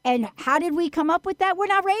thing. And how did we come up with that? We're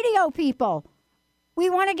not radio people. We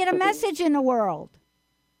want to get a message in the world.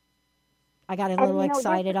 I got a little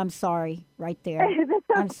excited. I'm sorry right there.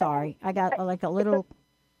 I'm sorry. I got like a little,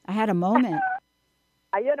 I had a moment.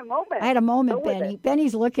 I had a moment. I had a moment, Benny.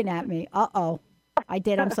 Benny's looking at me. Uh-oh. I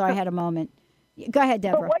did. I'm sorry. I had a moment. Go ahead,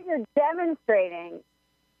 Deborah. But what you're demonstrating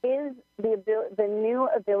is the new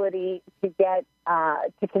ability to get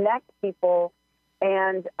to connect people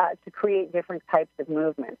and to create different types of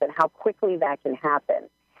movements and how quickly that can happen.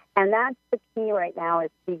 And that's the key right now,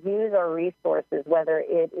 is to use our resources, whether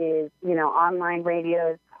it is, online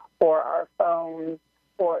radios or our phones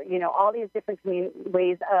or, all these different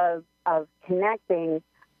ways of connecting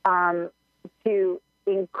to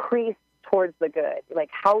increase towards the good. Like,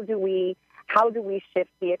 how do we shift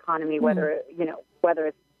the economy, whether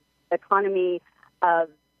it's economy of,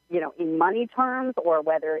 in money terms or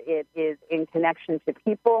whether it is in connection to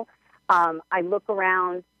people. I look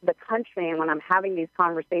around the country, and when I'm having these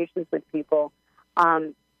conversations with people,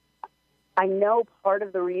 I know part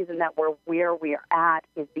of the reason that we're where we are at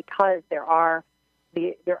is because there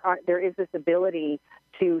is this ability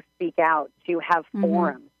to speak out, to have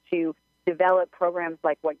forums, to develop programs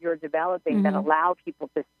like what you're developing that allow people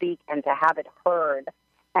to speak and to have it heard.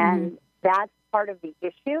 And that's part of the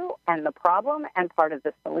issue and the problem and part of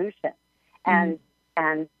the solution. And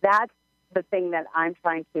that's the thing that I'm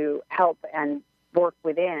trying to help and work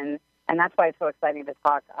within. And that's why it's so exciting to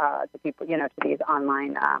talk to people, to these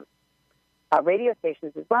online radio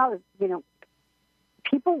stations as well. Is,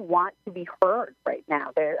 people want to be heard right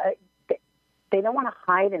now. They don't want to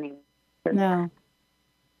hide anymore. No.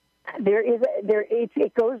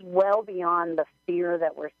 It goes well beyond the fear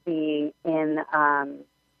that we're seeing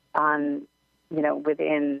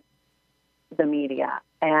within the media,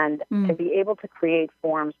 and to be able to create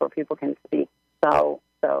forums where people can speak, so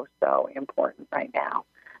important right now.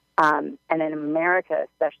 And in America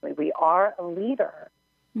especially, we are a leader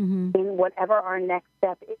in whatever our next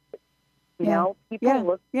step is. People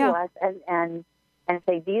look to us and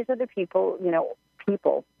say, these are the people,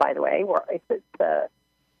 people, by the way, it's the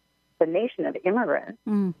nation of immigrants,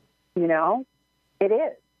 it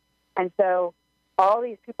is. And so all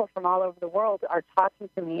these people from all over the world are talking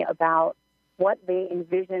to me about what they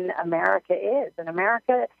envision America is. And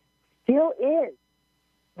America still is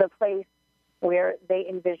the place where they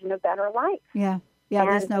envision a better life. Yeah,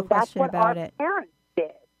 there's no question about it. That's what our parents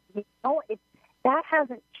did. That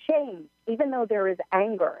hasn't changed, even though there is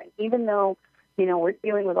anger, and even though, we're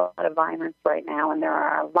dealing with a lot of violence right now, and there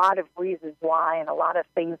are a lot of reasons why and a lot of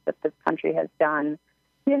things that this country has done,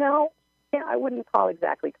 I wouldn't call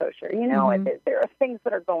exactly kosher. There are things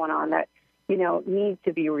that are going on that, need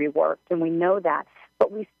to be reworked, and we know that.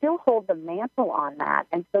 But we still hold the mantle on that,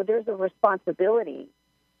 and so there's a responsibility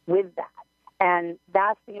with that. And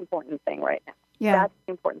that's the important thing right now. Yeah. That's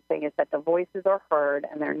the important thing, is that the voices are heard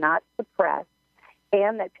and they're not suppressed,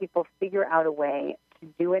 and that people figure out a way to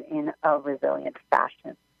do it in a resilient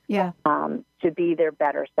fashion. Yeah. To be their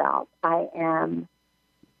better selves. I am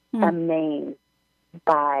amazed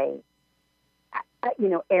by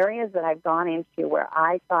areas that I've gone into where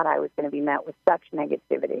I thought I was going to be met with such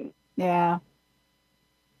negativity. Yeah.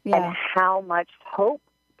 And how much hope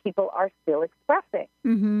people are still expressing.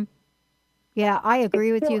 Mm-hmm. Yeah, I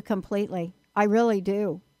agree with you completely. I really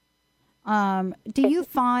do. Do you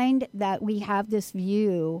find that we have this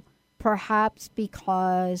view perhaps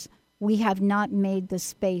because we have not made the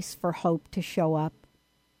space for hope to show up,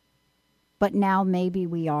 but now maybe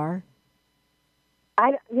we are?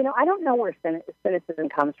 I don't know where cynicism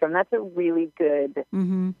comes from. That's a really good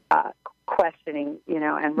questioning,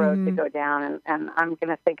 and road to go down. And I'm going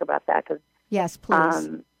to think about that because yes,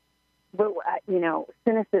 please. But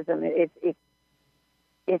cynicism,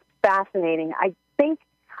 it's fascinating. I think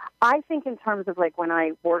in terms of like when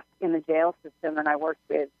I worked in the jail system and I worked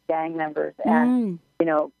with gang members and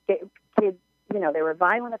kids, they were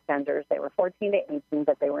violent offenders. They were 14 to 18,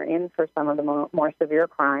 but they were in for some of the more severe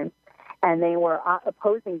crimes. And they were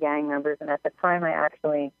opposing gang members. And at the time, I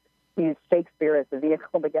actually used Shakespeare as the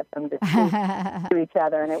vehicle to get them to speak to each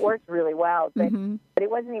other. And it worked really well. But, but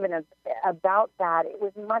it wasn't even about that. It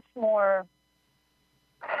was much more,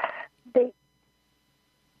 they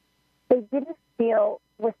didn't feel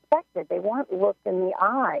respected. They weren't looked in the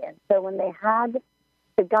eye. And so when they had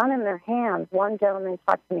the gun in their hands, one gentleman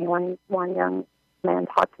talked to me, one young man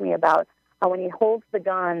talked to me about how when he holds the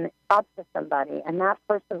gun up to somebody and that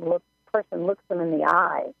person looks person looks them in the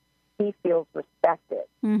eye, he feels respected.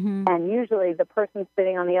 Mm-hmm. And usually the person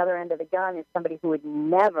sitting on the other end of the gun is somebody who would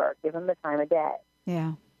never give him the time of day.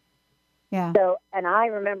 Yeah. Yeah. So, and I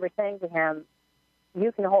remember saying to him,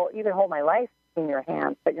 you can hold my life in your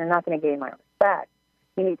hands, but you're not going to gain my respect.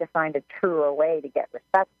 You need to find a truer way to get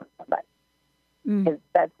respect from somebody. Because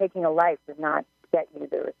that taking a life does not get you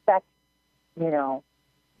the respect,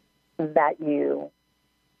 that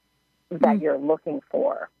you're looking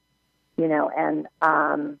for, and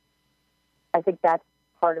I think that's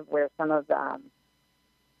part of where some of the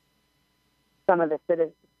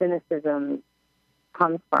cynicism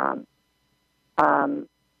comes from.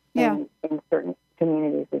 In certain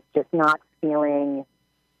communities, it's just not feeling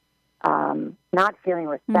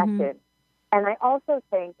respected. And I also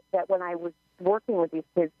think that when I was working with these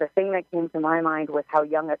kids, the thing that came to my mind was how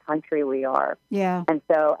young a country we are. Yeah. And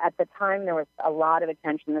so at the time, there was a lot of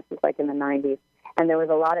attention. This was like in the 90s. And there was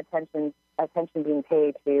a lot of attention being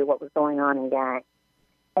paid to what was going on in gangs.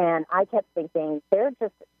 And I kept thinking, they're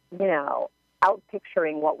just, out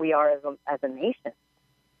picturing what we are as a nation.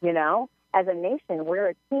 As a nation, we're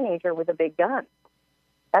a teenager with a big gun.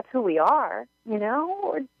 That's who we are,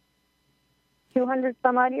 We're 200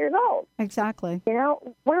 some odd years old. Exactly. We're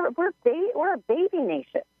a baby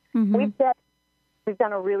nation. Mm-hmm. We've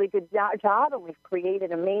done a really good job, and we've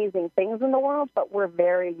created amazing things in the world, but we're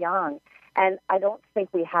very young. And I don't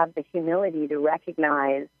think we have the humility to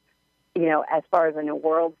recognize, as far as in a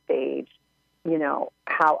world stage,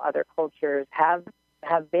 how other cultures have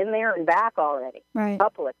been there and back already, right, a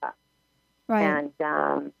couple of times. Right. And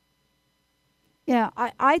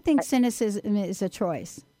I think cynicism is a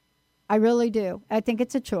choice. I really do. I think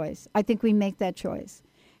it's a choice. I think we make that choice.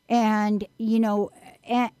 And,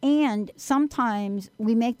 and sometimes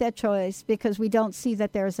we make that choice because we don't see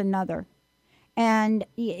that there's another. And,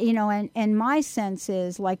 and my sense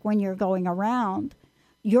is, like, when you're going around,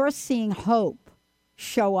 you're seeing hope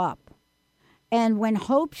show up. And when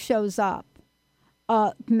hope shows up,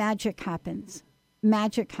 magic happens.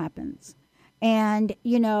 Magic happens. And,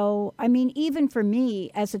 even for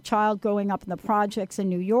me as a child growing up in the projects in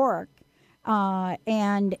New York,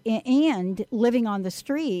 and living on the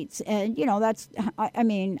streets, and, that's, I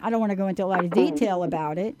don't want to go into a lot of detail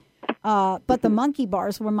about it, but the monkey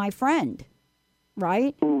bars were my friend,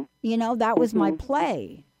 right? That was my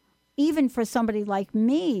play. Even for somebody like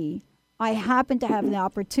me, I happened to have the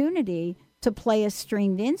opportunity to play a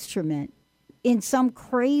stringed instrument in some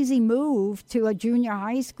crazy move to a junior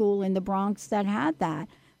high school in the Bronx that had that.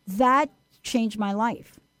 That changed my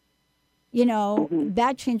life.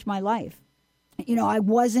 That changed my life. I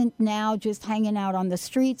wasn't now just hanging out on the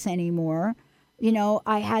streets anymore.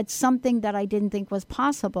 I had something that I didn't think was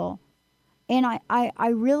possible. And I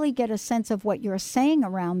really get a sense of what you're saying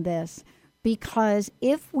around this, because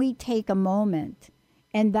if we take a moment,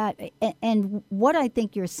 and what I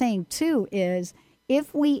think you're saying too is,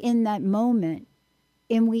 if we in that moment,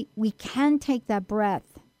 and we can take that breath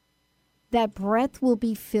will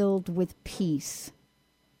be filled with peace.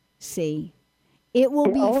 See? It will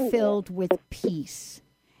be filled with peace.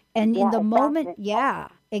 And in the moment,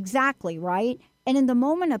 exactly, right? And in the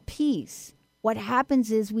moment of peace, what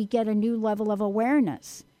happens is we get a new level of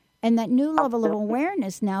awareness. And that new level of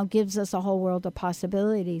awareness now gives us a whole world of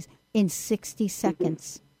possibilities in 60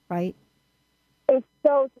 seconds, right? It's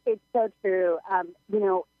so true. And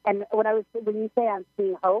when you say I'm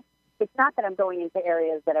seeing hope, it's not that I'm going into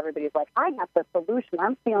areas that everybody's like, I have the solution.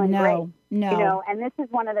 I'm feeling great. No. And this is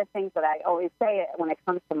one of the things that I always say when it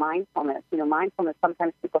comes to mindfulness. Mindfulness,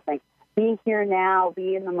 sometimes people think, be here now,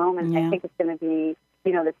 be in the moment. I think it's going to be,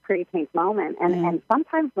 this pretense moment. And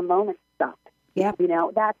sometimes the moment sucks. Yep.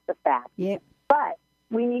 That's the fact. Yep. But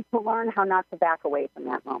we need to learn how not to back away from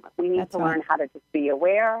that moment. We need to learn how to just be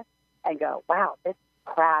aware and go, wow, this is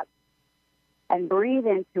crap, and breathe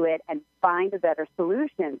into it and find a better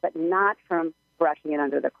solution, but not from brushing it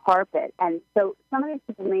under the carpet. And so some of these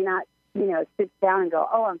people may not, sit down and go,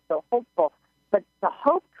 oh, I'm so hopeful. But the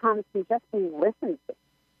hope comes from just being listened to.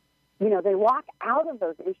 They walk out of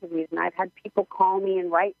those interviews, and I've had people call me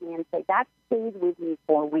and write me and say, that stayed with me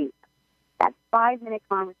for weeks. That 5-minute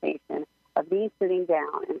conversation of me sitting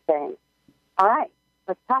down and saying, all right,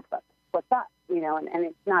 let's talk about this. What's up? And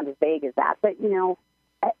it's not as vague as that, but,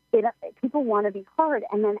 people want to be heard.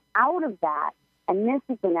 And then out of that, and this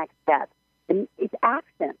is the next step, and it's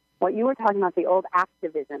action. What you were talking about, the old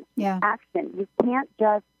activism. Yeah. Action. You can't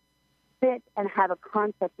just sit and have a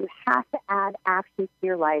concept. You have to add action to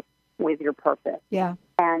your life with your purpose. Yeah.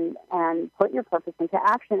 And put your purpose into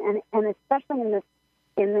action. And especially in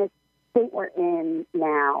this state we're in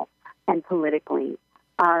now, and politically,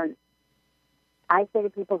 I say to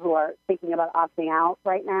people who are thinking about opting out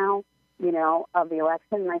right now, of the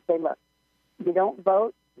election, and I say, look, you don't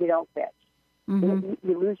vote, you don't bitch. Mm-hmm.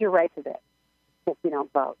 You lose your right to this if you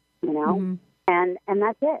don't vote, mm-hmm. and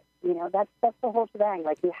that's it. That's the whole shebang.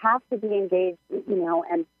 Like, you have to be engaged,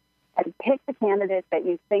 and pick the candidate that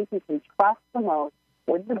you think you can trust the most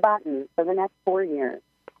with the button for the next 4 years.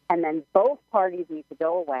 And then both parties need to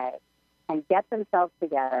go away and get themselves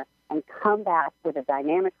together and come back with a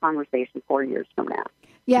dynamic conversation 4 years from now.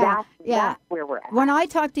 Yeah, that's where we're at. When I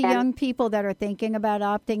talk to young people that are thinking about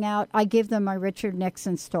opting out, I give them my Richard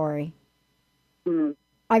Nixon story. Mm.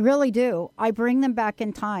 I really do. I bring them back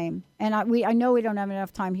in time. And I know we don't have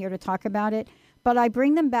enough time here to talk about it, but I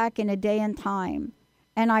bring them back in a day and time,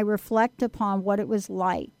 and I reflect upon what it was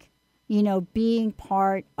like, being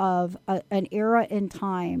part of an era in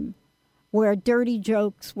time where dirty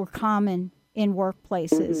jokes were common in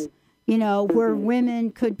workplaces. Mm-hmm. Where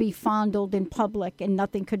women could be fondled in public and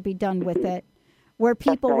nothing could be done with it, where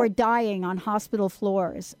people were dying on hospital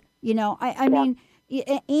floors. I mean,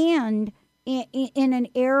 and in an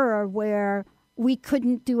era where we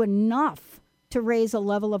couldn't do enough to raise a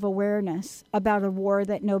level of awareness about a war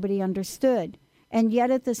that nobody understood. And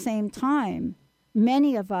yet at the same time,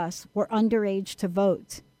 many of us were underage to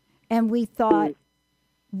vote. And we thought,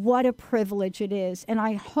 what a privilege it is. And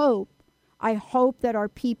I hope that our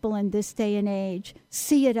people in this day and age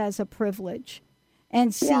see it as a privilege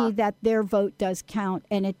and see that their vote does count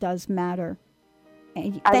and it does matter.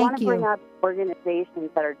 I want to bring up organizations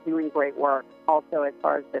that are doing great work also as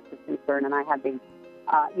far as this is concerned. And I have the,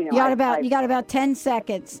 you got about 10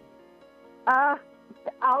 seconds. All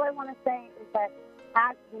I want to say is that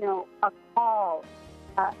a call,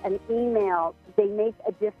 an email, they make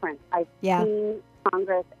a difference. I've seen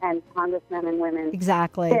Congress and congressmen and women.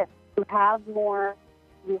 Exactly. You have more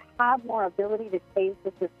ability to change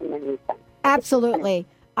the system than you think. Absolutely.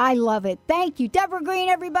 I love it. Thank you. Deborah Greene,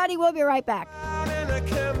 everybody. We'll be right back.